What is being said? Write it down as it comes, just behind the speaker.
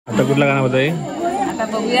आता कुठला गाणं होत आहे? आता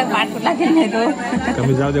बघूया पाठ कुठला केलाय तो.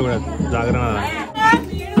 कमी जाऊ तेवढ्यात जागरणाला.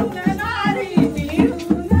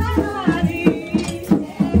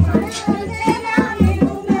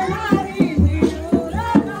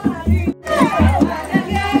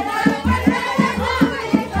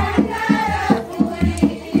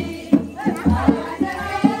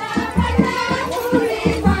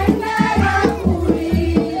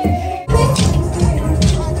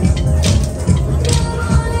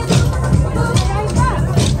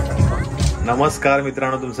 नमस्कार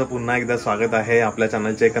मित्रांनो, तुमचं पुन्हा एकदा स्वागत आहे आपल्या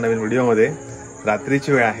चॅनलच्या एका नवीन व्हिडिओमध्ये.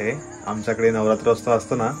 रात्रीची वेळ आहे. आमच्याकडे नवरात्रोत्सव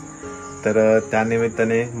असतो ना, तर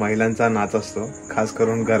त्यानिमित्ताने महिलांचा नाच असतो. खास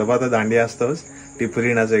करून गरबा तर दांडिया असतोच,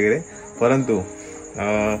 टिपरी नाच वगैरे. परंतु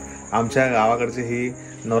आमच्या गावाकडची ही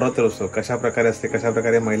नवरात्रोत्सव कशा प्रकारे असते, कशा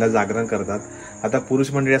प्रकारे महिला जागरण करतात. आता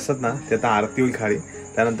पुरुष मंडळी असतात ना, ते आता आरती होईल खाली,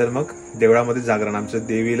 त्यानंतर मग देवळामध्ये जागरण. आमच्या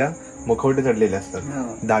देवीला मुखवटे चढलेले असतात,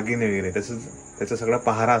 दागिने वगैरे, त्याचा सगळा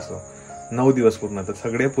पहारा असतो 9 दिवस पूर्ण. तर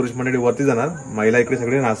सगळे पुरुष मंडळी वरती जाणार, महिला इकडे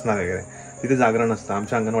सगळे नाचणार वगैरे. तिथे जागरण असतं.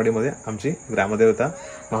 आमच्या अंगणवाडीमध्ये आमची ग्रामदेवता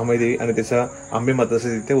महामाई देवी आणि त्याचा आंबे माताचा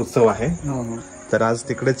तिथे उत्सव आहे. तर आज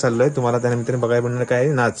तिकडेच चाललोय. तुम्हाला त्यानिमित्ताने बघायला मिळणार काय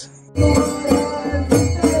नाच.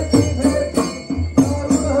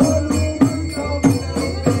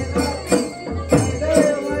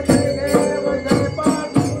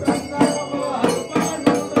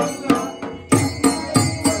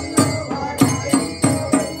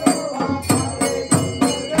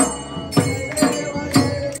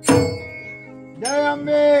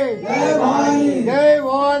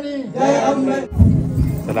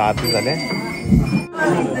 चला आरती झाले.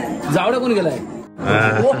 जावडा कोण गेलाय?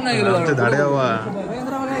 आमचे धाडे बाबा.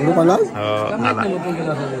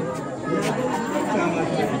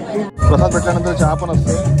 प्रसाद भेटल्यानंतर चहा पण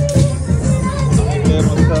असते.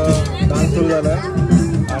 मस्त डान्स सुरू झालाय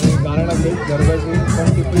आणि गाणं लागले गरबाची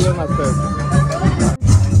पण टिपरीवर नाचतायत.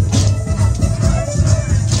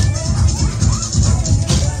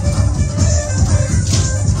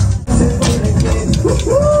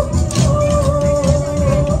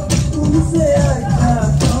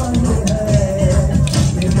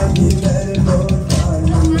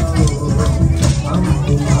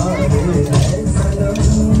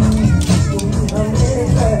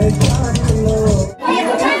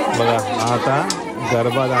 बघा आता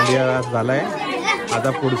गरबा दांडिया झालाय. आता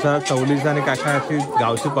पुढचा चवलीचा आणि काका अशी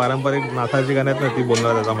गावची पारंपरिक नाचाची गाणी आहेत ना, ती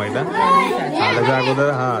बोलणार त्याचा महिला. त्याच्या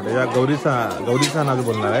अगोदर त्याच्या गौरीचा नाच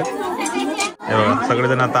बोलणार आहेत. हे बघा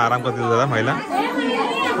सगळेजण आता आराम करतील जरा महिला.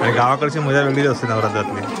 आणि गावाकडची मजा वेगळीच असते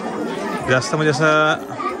नवरात्रातली. जास्त म्हणजे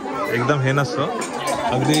असं एकदम हे नसतो,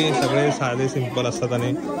 अगदी सगळे साधे सिंपल असतात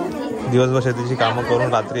आणि दिवसभर शेतीची कामं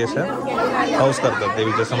करून रात्री असं पाऊस करतात.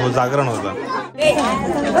 देवीच्या समोर जागरण होतं.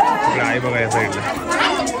 आई बघा या साईडला,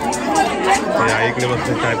 आईकडे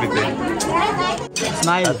बसते चाय पिते.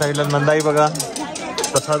 या साईडला नंदाई बघा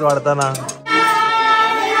प्रसाद वाढताना.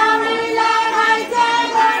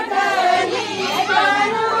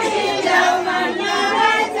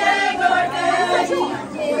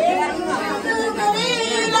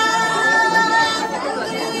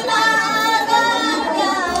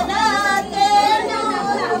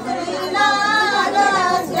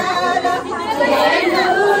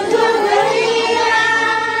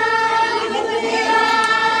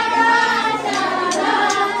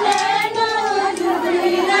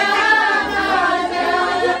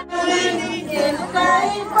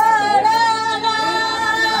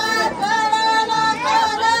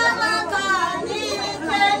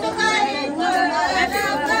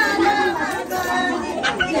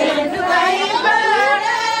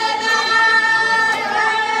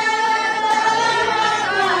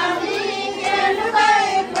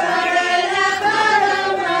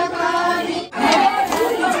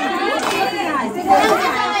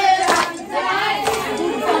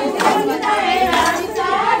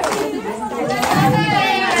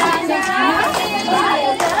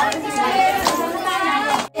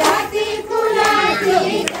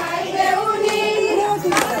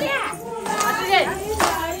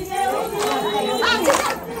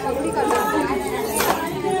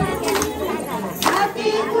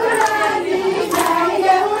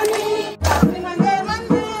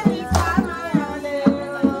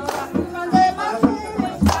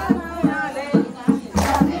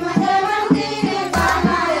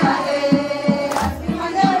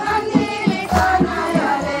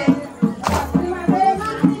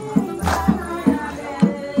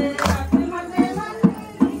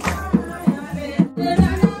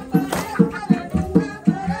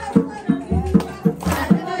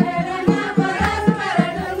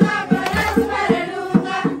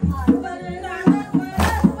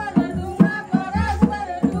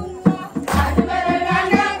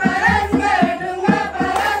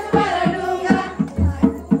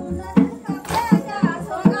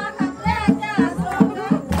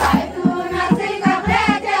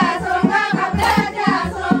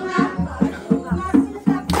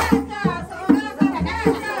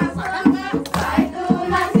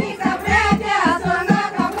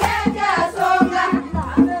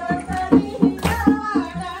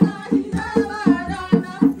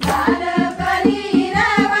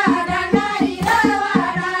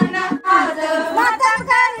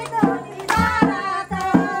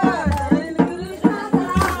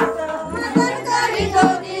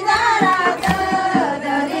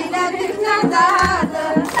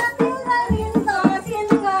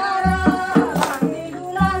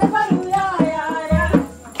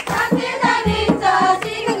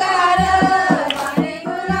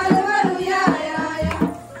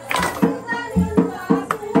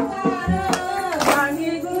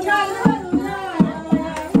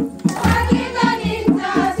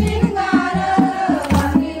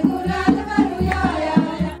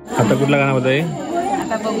 कुठला गाणं होता हे?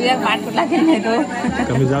 आता बघूया पाठ कुठला की नाही तो.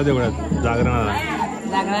 कमी जाऊ दे एवढ्यात जागरणाला.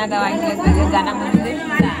 जागरणात गाणं म्हणजे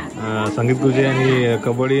संगीत खुर्ची आणि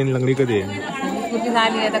कबड्डी आणि लंगडी कधी आहे? कुठली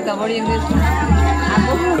झाली आता कबड्डी इंग्लिश.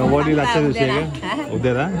 कबड्डी आजच्या दिवशी आहे का?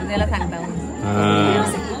 उद्याला उद्याला सांगता.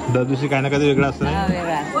 दर दिवशी काय ना काय वेगळं असतं ना.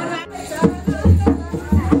 वेगळा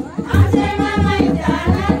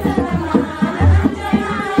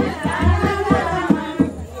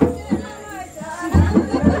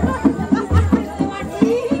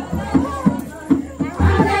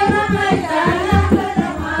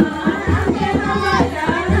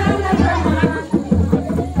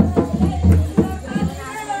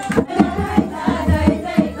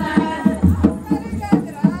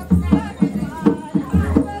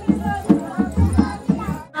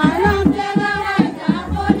I don't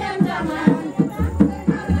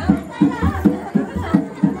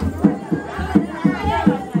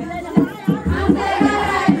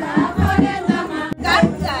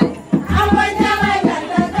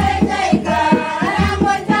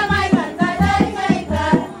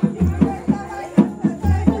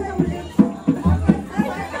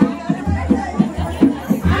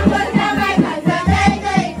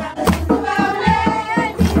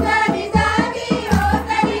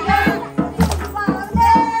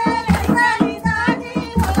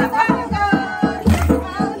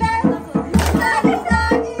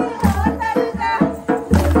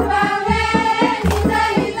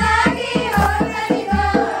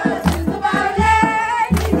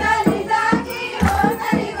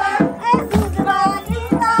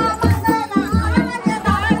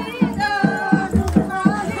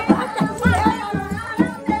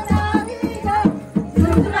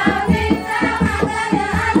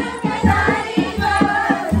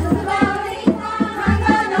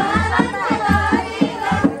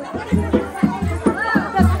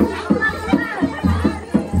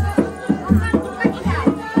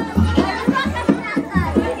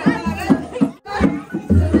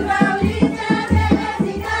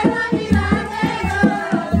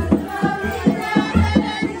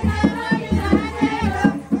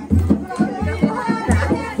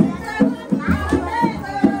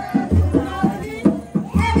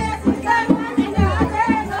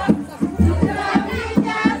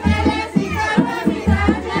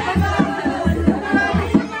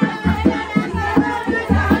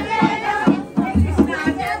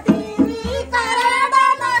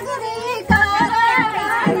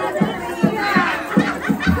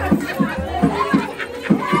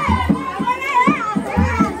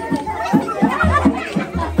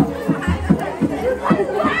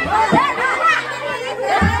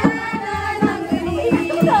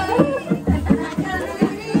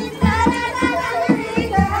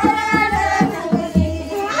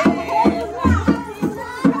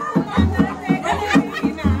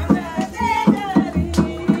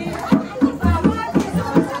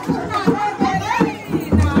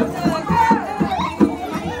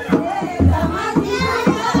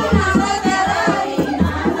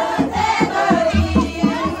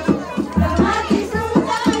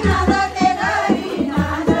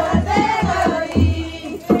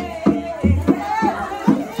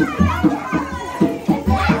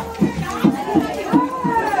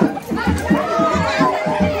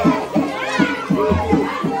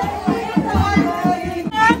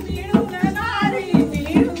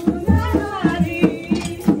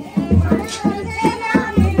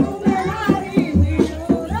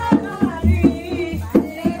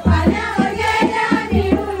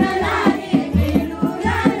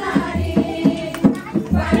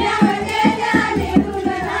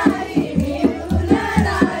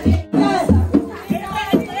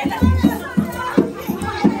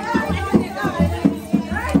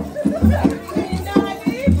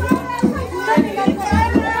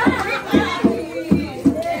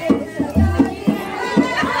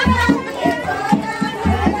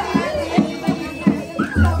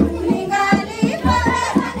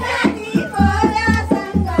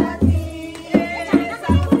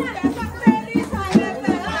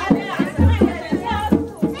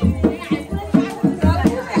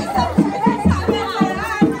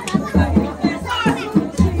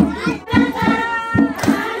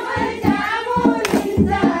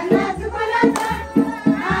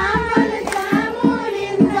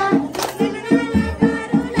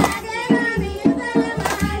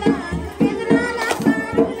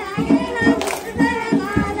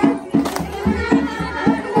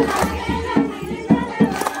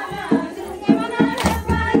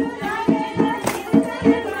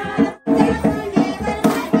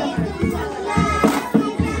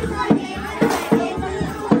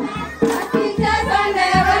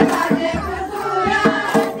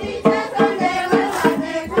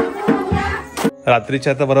रात्रीचे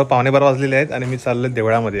आता बरोबर 11:15 वाजलेले आहेत आणि मी चाललो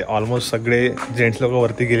देवळामध्ये. ऑलमोस्ट सगळे जेंट्स लोक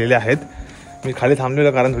वरती गेलेले आहेत. मी खाली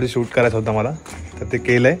थांबलेलो कारण थोडी शूट करायचं होतं मला, तर ते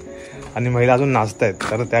केलं आहे. आणि महिला अजून नाचत आहेत,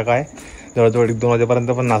 तर त्या काय जवळजवळ 1-2 वाजेपर्यंत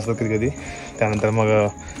पण नाचतात कधी कधी. त्यानंतर मग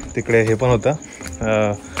तिकडे हे पण होतं,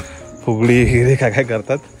 फुगडी हिरे काय काय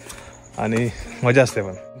करतात आणि मजा असते.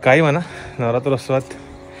 पण काही म्हणा, नवरात्रोत्सवात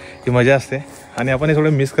ही मजा असते आणि आपण हे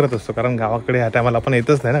थोडं मिस करत असतो, कारण गावाकडे ह्या टायमाला आपण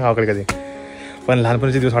येतच नाही ना गावाकडे कधी. पण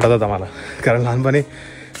लहानपणीचे दिवस आठवतात आम्हाला, कारण लहानपणी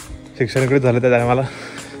शिक्षणाकडे झालं त्या टायमाला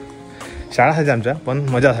शाळा असायची आमच्या, पण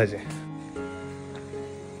मजा असायची.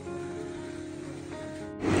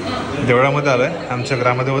 देवळामध्ये आलो आहे आमच्या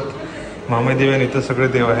ग्रामदेवत मामाई देवी आणि इथं सगळे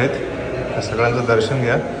देव आहेत. त्या सगळ्यांचं दर्शन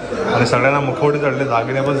घ्या. आणि सगळ्यांना मुखवटे चढले,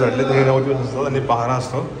 दागिने पण चढले. हे 9 दिवस असतात आणि पहारा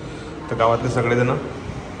असतो. तर गावातले सगळेजण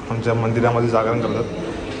आमच्या मंदिरामध्ये जागरण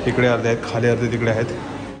करतात. इकडे अर्धे आहेत, खाली अर्धे तिकडे आहेत.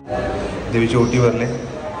 देवीची ओटी भरले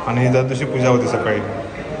आणि दर दिवशी पूजा होती सकाळी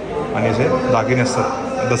आणि असे दागिने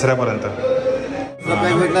असतात दसऱ्यापर्यंत.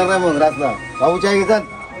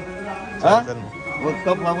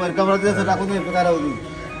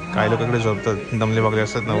 काही लोक इकडे झोपतात, दमले बगले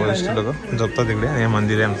असतात, नवरिष्ठ लोक झोपतात इकडे. आणि हे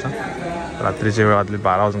मंदिर आहे आमचं. रात्रीच्या वेळातले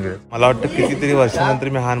 12 वाजून गेले. मला वाटतं कितीतरी वर्षानंतर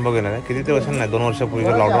मी हा अनुभव घेणार आहे. कितीतरी वर्षांना नाही, 2 वर्षापूर्वी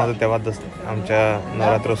लॉकडाऊन होतं तेव्हाच आमच्या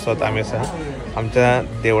नवरात्रोत्सवात आम्ही असं आमच्या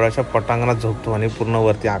देवळाच्या पटांगणात झोपतो आणि पूर्ण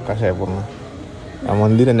वरती आकाश आहे. पूर्ण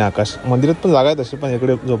मंदिर आणि आकाश. मंदिरात पण जागा आहे तशी, पण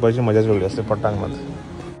इकडे झोपायची मजाच वेगळी असते पटांगणात.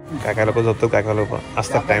 काय काय लोक झोपतात, काय काय लोक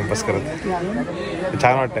असतात टाइमपास करत.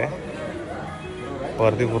 छान वाटतंय.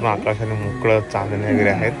 वरती पूर्ण आकाश आणि मोकळं चांदणे वगैरे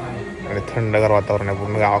आहेत आणि थंडगार वातावरण आहे.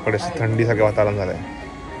 पूर्ण गावाकडे थंडीसारखे वातावरण झालं आहे.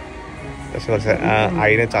 तसे वर्ष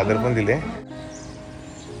आईने चादर पण दिले.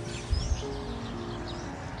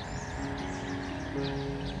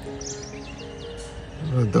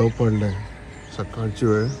 दव पडलाय. सकाळची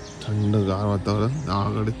वेळ, थंडगार वातावरण.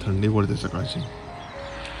 गावाकडे थंडी पडते सकाळची.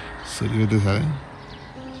 सूर्योदय झालाय.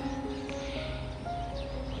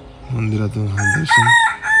 मंदिरातून हा दर्शन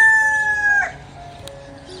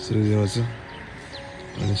सूर्यदेवाचं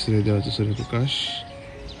आणि सूर्यदेवाचं सूर्यप्रकाश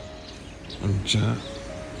आमच्या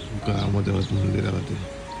गावामध्ये मंदिरामध्ये.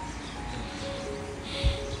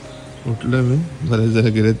 उठलं मी, बरेच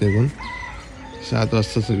जण गेलेत निघून. 7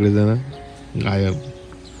 वाजता सगळेजण गायब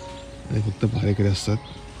आणि फक्त पहारेकरी असतात.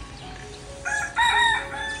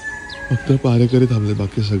 फक्त पहारेकरी थांबले,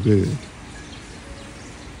 बाकी सगळे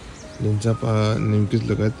ज्यांच्या नेमकीच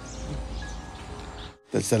लोक आहेत.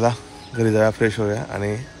 तर चला घरी जाऊया, फ्रेश होऊया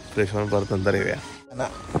आणि फ्रेश होऊन परत नंतर येऊया ना.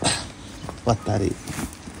 पत्तारी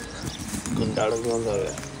गुंडाळून घेऊन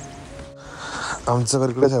जाऊया. आमचं घर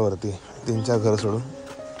इकडेच आहे वरती, 3-4 घर सोडून.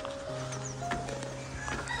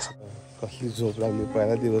 कसली झोप लागली.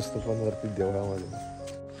 पहिला दिवस तो पण वरती देवळामध्ये.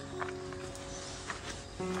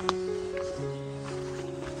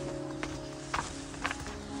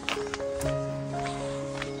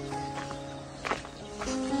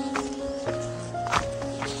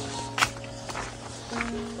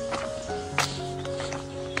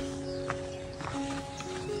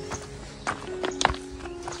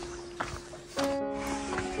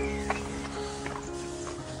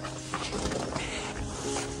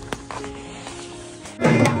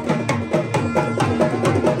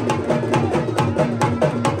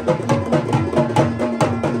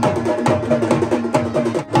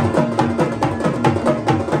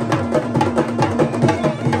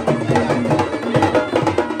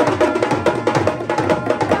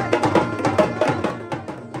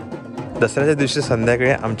 दसऱ्याच्या दिवशी संध्याकाळी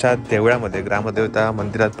आमच्या देवळामध्ये ग्रामदेवता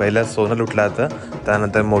मंदिरात पहिला सोनं लुटलं जातं.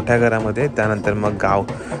 त्यानंतर मोठ्या घरामध्ये, त्यानंतर मग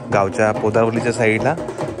गावच्या पोदावलीच्या साईडला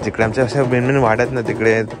जिकडे आमच्या अशा मेन वाड्यात ना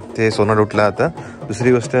तिकडे ते सोनं लुटलं जातं.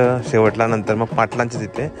 दुसरी गोष्ट शेवटला नंतर मग पाटलांच्या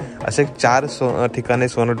तिथे असे 4 ठिकाणी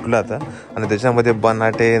सोनं लुटलं जातं आणि त्याच्यामध्ये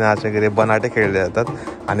बनाटे नाच वगैरे बनाटे खेळले जातात.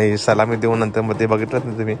 आणि सलामी देऊन नंतर मग ते बघितलं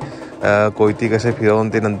ना तुम्ही कोयती कसे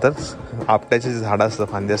फिरवून ते नंतर आपट्याचे झाडं असतं,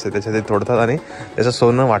 फांदी असते, त्याच्या ते तोडतात आणि त्याचं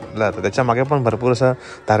सोनं वाटलं जातं. त्याच्या मागे पण भरपूर असं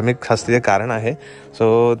धार्मिक शास्त्रीय कारण आहे.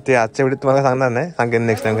 सो ते आजच्या वेळी तुम्हाला सांगणार नाही, सांगेन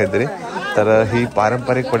नेक्स्ट टाइम काहीतरी. तर ही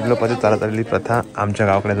पारंपरिक वडिलोपार्जित चालत आलेली प्रथा आमच्या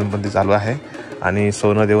गावाकडे अजून पण ती चालू आहे आणि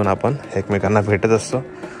सोनं देऊन आपण एकमेकांना भेटत असतो.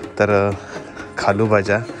 तर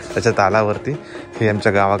खालूबाजा त्याच्या तालावरती हे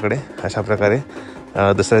आमच्या गावाकडे अशा प्रकारे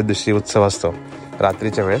दसऱ्या दिवशी उत्सव असतो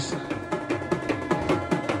रात्रीच्या वेळेस.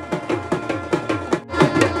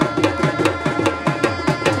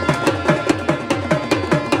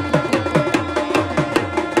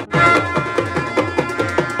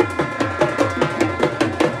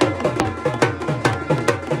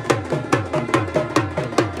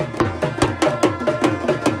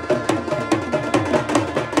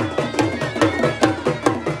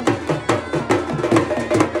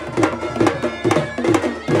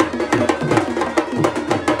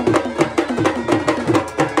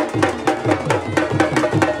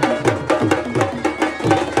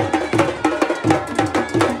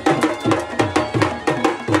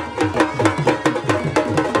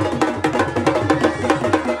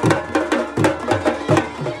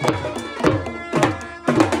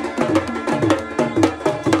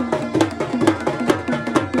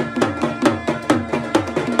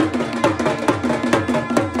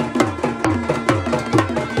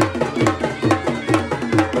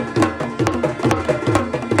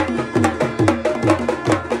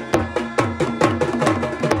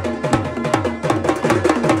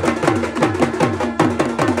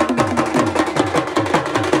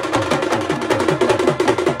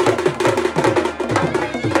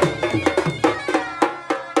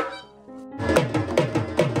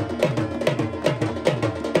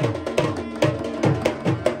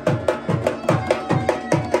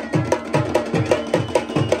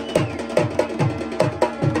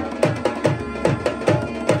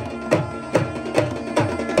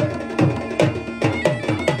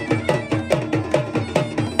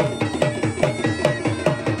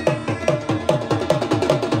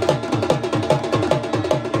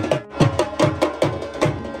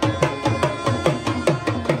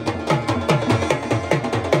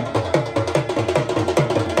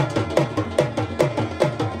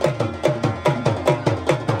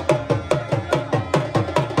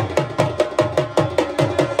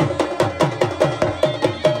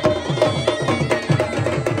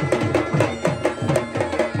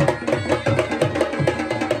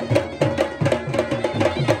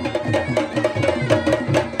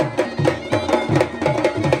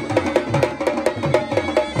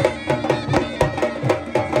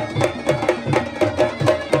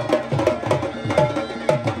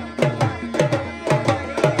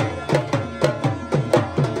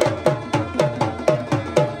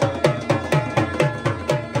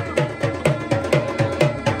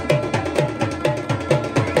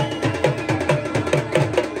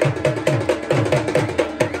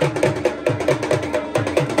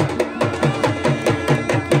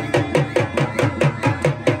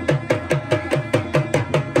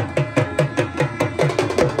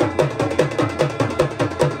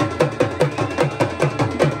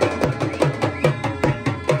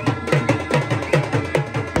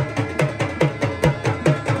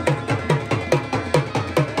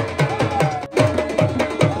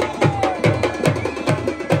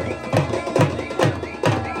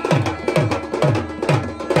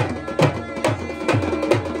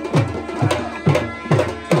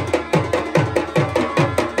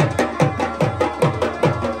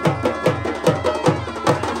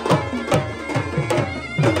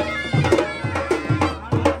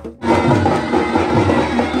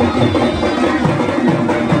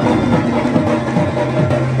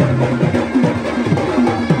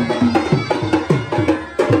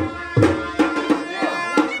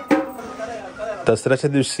 दसऱ्याच्या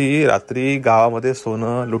दिवशी रात्री गावामध्ये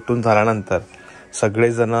सोनं लुटून झाल्यानंतर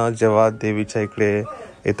सगळेजण जेव्हा देवीच्या इकडे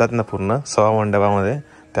येतात ना पूर्ण सभा मंडपामध्ये,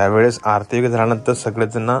 त्यावेळेस आरती वगैरे झाल्यानंतर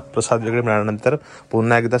सगळेजण प्रसाद वगैरे मिळाल्यानंतर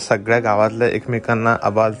पुन्हा एकदा सगळ्या गावातल्या एकमेकांना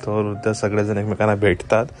अबाल थोर वृद्ध सगळेजण एकमेकांना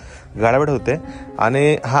भेटतात, गाळाभेट होते.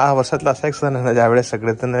 आणि हा वर्षातला असा एक सण आहे ना ज्यावेळेस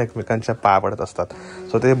सगळेजण एकमेकांच्या पाया पडत असतात.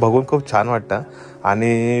 सो ते बघून खूप छान वाटतं.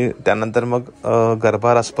 आणि त्यानंतर मग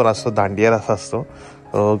गरबा रस पण असतो, दांडिया रस असतो.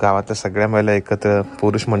 गावातल्या सगळ्या महिला एकत्र,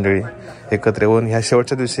 पुरुष मंडळी एकत्र येऊन ह्या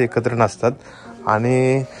शेवटच्या दिवशी एकत्र नाचतात.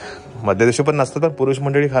 आणि मध्य दिवशी पण नसतात, पण पुरुष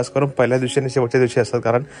मंडळी खास करून पहिल्या दिवशी आणि शेवटच्या दिवशी असतात,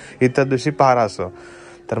 कारण इतर दिवशी पहारा असतो.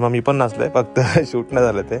 तर मग मी पण नाचलोय, फक्त शूट नाही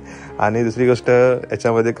झालं ते. आणि दुसरी गोष्ट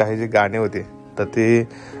याच्यामध्ये काही जी गाणी होती तर ती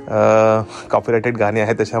कॉपीराइटेड गाणी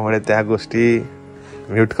आहेत, त्याच्यामुळे त्या गोष्टी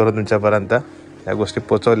म्यूट करून तुमच्यापर्यंत या गोष्टी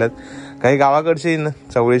पोचवल्यात. काही गावाकडची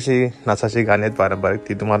चवळीची नाचाची गाणी आहेत पारंपरिक,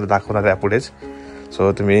 ती तुम्हाला दाखवणार आहे पुढेच.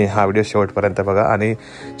 सो तुम्ही हा व्हिडिओ शेवटपर्यंत बघा. आणि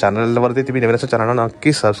चॅनलवरती तुम्ही नवीन असं चॅनलला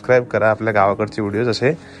नक्की सबस्क्राईब करा. आपल्या गावाकडचे व्हिडिओज असे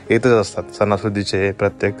येतच असतात, सणासुदीचे,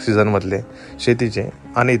 प्रत्येक सीझनमधले, शेतीचे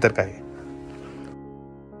आणि इतर काही.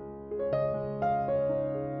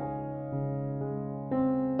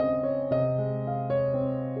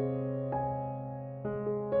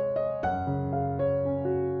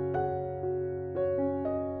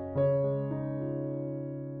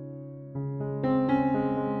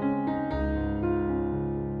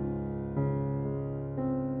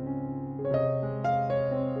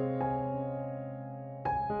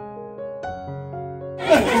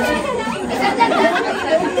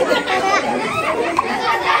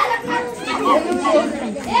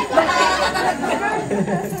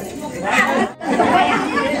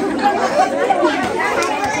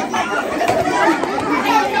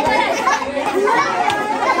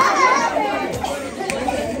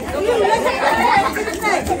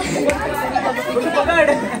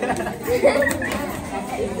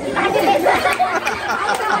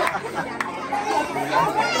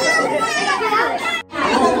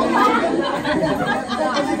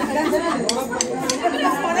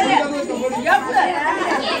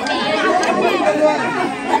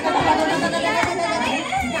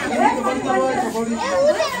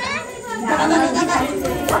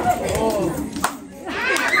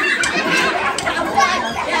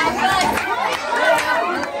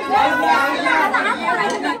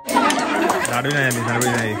 झाडवी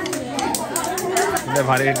नाही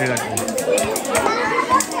भारी एंट्री लागते.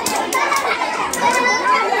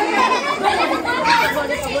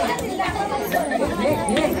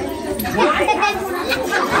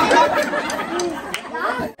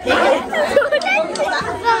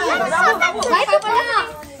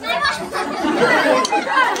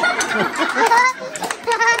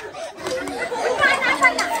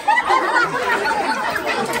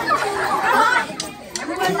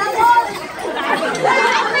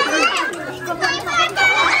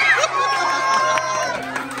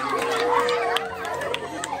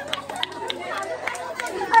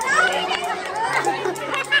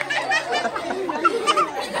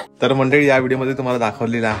 तर मंडळी, या व्हिडिओमध्ये तुम्हाला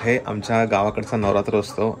दाखवलेलं आहे आमच्या गावाकडचा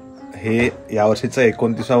नवरात्रोत्सव. हे यावर्षीचं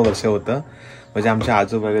 29वं वर्ष होतं. म्हणजे आमच्या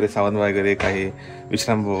आजोबा वगैरे, सावंत वगैरे, काही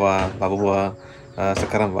विश्राम बाबा, बाबू बाबा,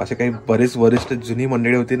 सकाराम बाबा, असे काही बरेच वरिष्ठ जुनी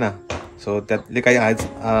मंडळी होती ना. सो त्यातले काही आज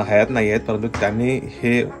हयात नाही आहेत, परंतु त्यांनी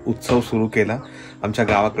हे उत्सव सुरू केला आमच्या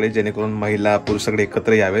गावाकडे, जेणेकरून महिला पुरुष सगळे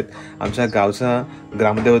एकत्र यावेत. आमच्या गावचा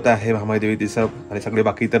ग्रामदेवता आहे महामाईदेवी, तिचं आणि सगळे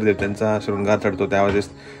बाकी इतर देवतांचा शृंगार चढतो, त्यावेळेस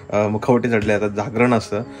मुखवटे चढले जातात, जागरण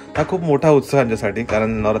असतं. हा खूप मोठा उत्सव आमच्यासाठी,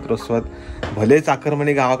 कारण नवरात्रोत्सवात भलेच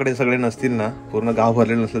आक्रमणी गावाकडे सगळे नसतील ना, पूर्ण गाव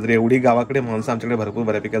भरलेलं नसलं तरी एवढी गावाकडे माणसं आमच्याकडे भरपूर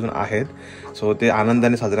बऱ्यापैकी अजून आहेत. सो ते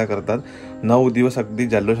आनंदाने साजरा करतात. 9 दिवस अगदी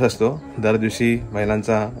जल्लोष असतो. दर दिवशी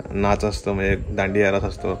महिलांचा नाच असतो, म्हणजे दांडिया रस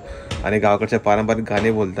असतो आणि गावाकडच्या पारंपरिक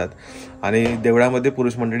गाणे बोलतात. आणि देवळामध्ये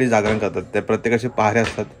पुरुष मंडळी जागरण करतात. त्या प्रत्येकाचे पहारे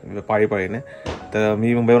असतात पाळीपाळीने. तर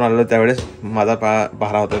मी मुंबईवरून आलेलो त्यावेळेस माझा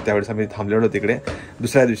पहारा होता, त्यावेळेस आम्ही थांबलेलो तिकडे.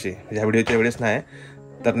 दुसऱ्या दिवशी, ह्या व्हिडिओच्या वेळेस नाही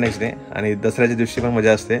तर नेक्स्ट डे. आणि दसऱ्याच्या दिवशी पण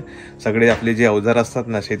मजा असते. सगळे आपले जे अवजार असतात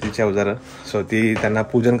ना, शेतीची अवजारं, सो ती त्यांना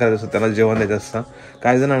पूजन करायचं असतं, त्यांना जेवण द्यायचं असतं.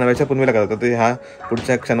 काही जण नव्याच्या पुनवेला करतात. ते ह्या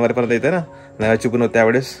पुढच्या शनिवारीपर्यंत येते ना नव्याची पुनव,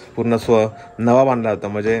 त्यावेळेस पूर्ण नवा बांधला होता,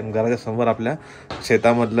 म्हणजे घराच्या समोर आपल्या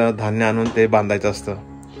शेतामधलं धान्य आणून ते बांधायचं असतं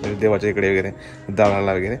देवाच्या इकडे वगैरे,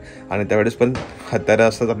 दाराला वगैरे. आणि त्यावेळेस पण हत्यारं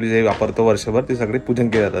असतात आपली, जे वापरतो वर्षभर, ते सगळे पूजन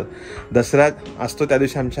केले जातात. दसरा असतो त्या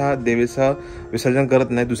दिवशी आमच्या देवीचं विसर्जन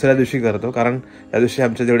करत नाही, दुसऱ्या दिवशी करतो, कारण त्या दिवशी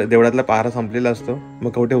आमच्या देवळातला पहारा संपलेला असतो,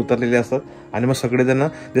 मग कवटे उतरलेले असतात. आणि मग सगळेजण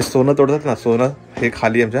जे सोनं तोडतात ना, सोनं हे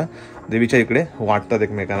खाली आमच्या देवीच्या इकडे वाटतात,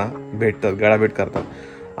 एकमेकांना भेटतात, गळाभेट करतात.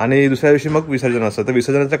 आणि दुसऱ्या दिवशी मग विसर्जन असतं. तर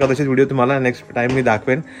विसर्जनाचा कदाचित व्हिडिओ तुम्हाला नेक्स्ट टाइम मी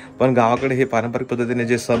दाखवेन. पण गावाकडे हे पारंपरिक पद्धतीने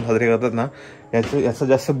जे सण साजरे करतात ना, याचा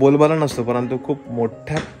जास्त बोलबाला नसतो, परंतु खूप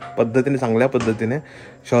मोठ्या पद्धतीने चांगल्या पद्धतीने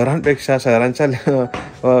शहरांपेक्षा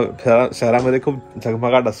शहरामध्ये खूप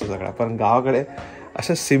झगमगाट असतो सगळा. पण गावाकडे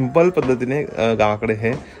अशा सिंपल पद्धतीने गावाकडे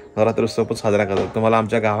हे नवरात्रोत्सव पण साजरा करतात. तुम्हाला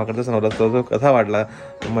आमच्या गावाकडचाच नवरात्रोत्सव कसा वाटला?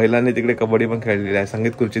 महिलांनी तिकडे कबड्डी पण खेळलेली आहे,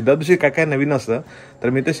 संगीत खुर्ची, दर दिवशी काय काय नवीन असतं. तर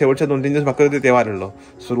मी ते शेवटच्या 2-3 दिवस बाकी होते तेव्हा आलेलो.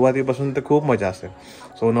 सुरुवातीपासून तर खूप मजा असते.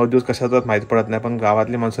 9 दिवस कशा जातात माहीत पडत नाही. पण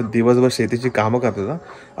गावातली माणसं दिवसभर शेतीची कामं करतात.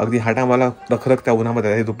 अगदी हा टायमाला रखरख त्या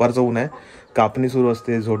उन्हामध्ये, हे दुपारचं ऊन आहे, कापणी सुरू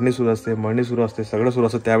असते, झोडणी सुरू असते, मळणी सुरू असते, सगळं सुरू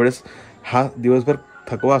असतं. त्यावेळेस हा दिवसभर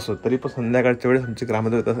थकवा असतो, तरी पण संध्याकाळच्या वेळेस आमची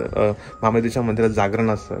मामेदेवीच्या मंदिरात जागरण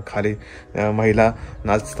असतं, खाली महिला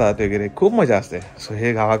नाचतात वगैरे, खूप मजा असते. सो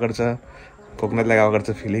हे गावाकडचं, कोकणातल्या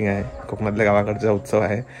गावाकडचं फिलिंग आहे, कोकणातल्या गावाकडचा उत्सव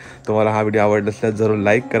आहे. तुम्हाला हा व्हिडिओ आवडला असल्यास जरूर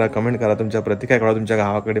लाईक करा, कमेंट करा, तुमच्या प्रतिक्रिया कळवा. तुमच्या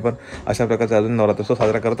गावाकडे पण अशा प्रकारचा अजून नवरात्रोत्सव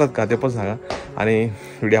साजरा करतात का ते पण सांगा. आणि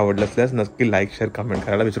व्हिडिओ आवडला असल्यास नक्की लाईक शेअर कमेंट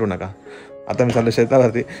करायला विसरू नका. आता मी चाललो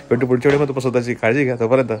शेतावरती. भेटू पुढच्या व्हिडिओमध्ये. स्वतःची काळजी घ्या.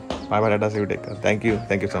 तोपर्यंत bye bye, Tata, C you, take care.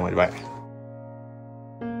 Thank you so much, bye.